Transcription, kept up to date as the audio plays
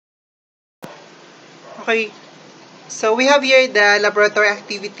Okay, so we have here the laboratory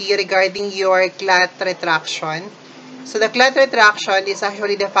activity regarding your clot retraction. So the clot retraction is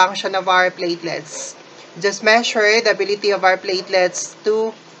actually the function of our platelets. Just measure the ability of our platelets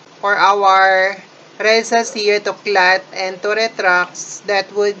to, or our red cells here to clot and to retract.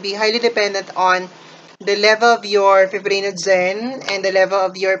 That would be highly dependent on the level of your fibrinogen and the level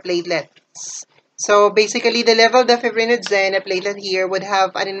of your platelets. So basically, the level of the fibrinogen, a platelet here, would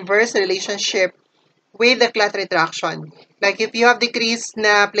have an inverse relationship with the clot retraction. Like if you have decreased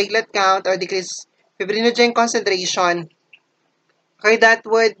na platelet count or decreased fibrinogen concentration, okay, that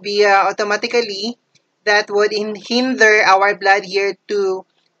would be automatically, that would hinder our blood here to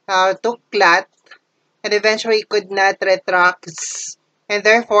clot and eventually could not retract, and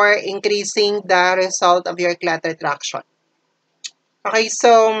therefore increasing the result of your clot retraction. Okay,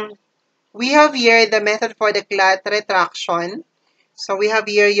 so we have here the method for the clot retraction. So we have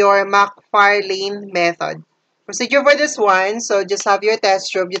here your McFarlane method. Procedure for this one, so just have your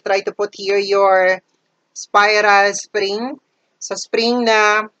test tube. You try to put here your spiral spring. So spring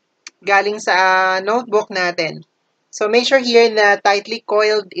na galing sa notebook natin. So make sure here na tightly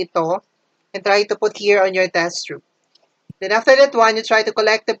coiled ito and try to put here on your test tube. Then after that one, you try to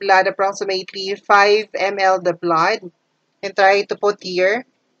collect the blood, approximately 5 ml the blood, and try to put here.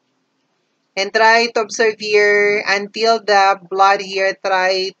 And try to observe here until the blood here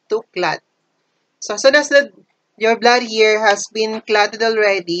try to clot. So as soon as your blood here has been clotted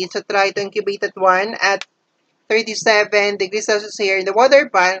already, so try to incubate that one at 37 degrees Celsius here in the water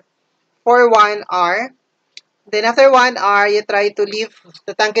pan for 1 hour. Then after 1 hour, you try to leave,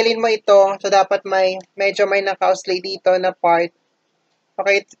 tatanggalin mo ito. So dapat medyo may naka-oscillate dito na part.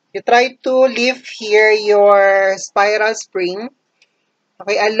 Okay, you try to leave here your spiral spring.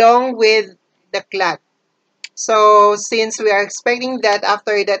 Okay, along with the clot. So, since we are expecting that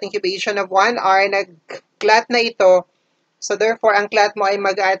after that incubation of 1 hour, nag-clot na ito, so therefore, ang clot mo ay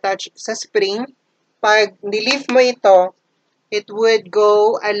mag-attach sa spring. Pag nilift mo ito, it would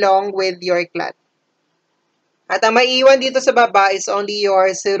go along with your clot. At ang maiiwan dito sa baba is only your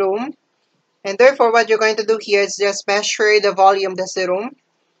serum. And therefore, what you're going to do here is just measure the volume of the serum.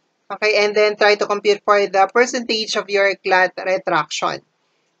 Okay, and then try to compute for the percentage of your clot retraction.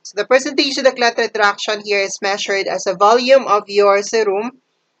 So the percentage of the clot retraction here is measured as a volume of your serum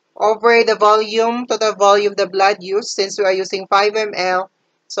over the volume, total volume of the blood used, since we are using 5 ml.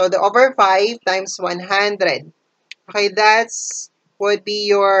 So the over 5 times 100. Okay, that's would be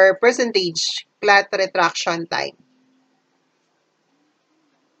your percentage clot retraction time.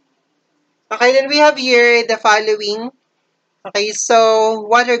 Okay, then we have here the following. Okay, so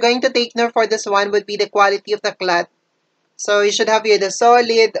what you're going to take note for this one would be the quality of the clot. So, you should have here the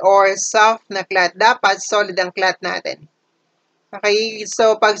solid or soft na clot. Dapat solid ang clot natin. Okay,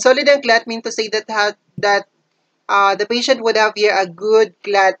 so pag solid ang clot, mean to say that the patient would have here a good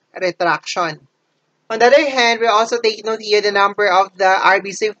clot retraction. On the other hand, we also take note here the number of the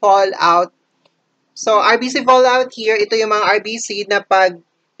RBC fallout. So, RBC fallout here, ito yung mga RBC na pag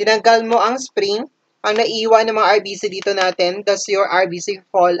tinanggal mo ang spring, ang naiwan ng mga RBC dito natin, that's your RBC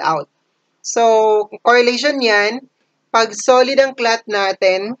fallout. So, correlation yan, pag solid ang clot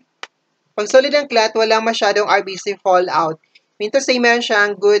natin, pag solid ang clot, walang masyadong RBC fallout. Mean to say, meron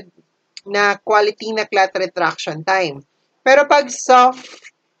siyang good na quality na clot retraction time. Pero pag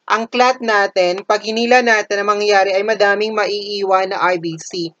soft ang clot natin, pag hinila natin, ang mangyayari ay madaming maiiwan na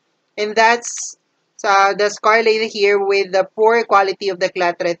RBC. And that's correlated here with the poor quality of the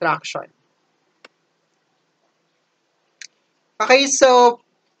clot retraction. Okay, so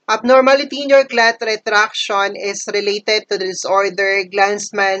abnormality in your clot retraction is related to the disorder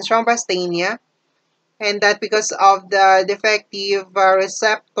Glanzmann thrombasthenia, and that because of the defective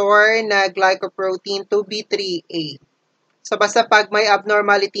receptor na glycoprotein 2B3A. So basta pag may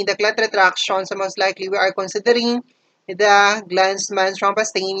abnormality in the clot retraction, so most likely we are considering the Glanzmann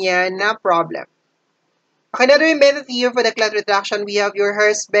thrombasthenia na problem. Okay, another method here for the clot retraction, we have your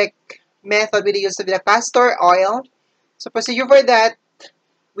Herzbeck method with the use of the castor oil. So procedure for that,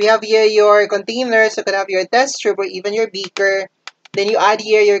 we have here your container, so you can have your test tube or even your beaker. Then you add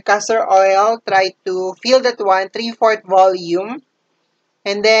here your castor oil, try to fill that one 3/4 volume.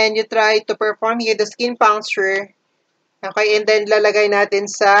 And then you try to perform here the skin puncture. Okay, and then lalagay natin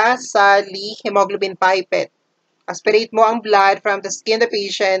sa sali hemoglobin pipette. Aspirate mo ang blood from the skin of the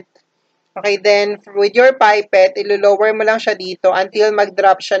patient. Okay, then with your pipette, ilo-lower mo lang siya dito until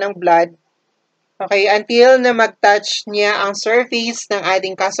mag-drop siya ng blood. Okay, until na mag-touch niya ang surface ng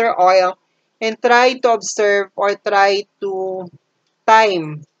ating castor oil, and try to observe or try to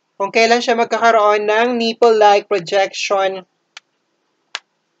time kung kailan siya magkakaroon ng nipple-like projection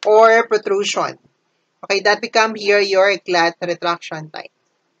or protrusion. Okay, that become here your clot retraction time.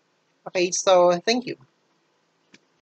 Okay, so thank you.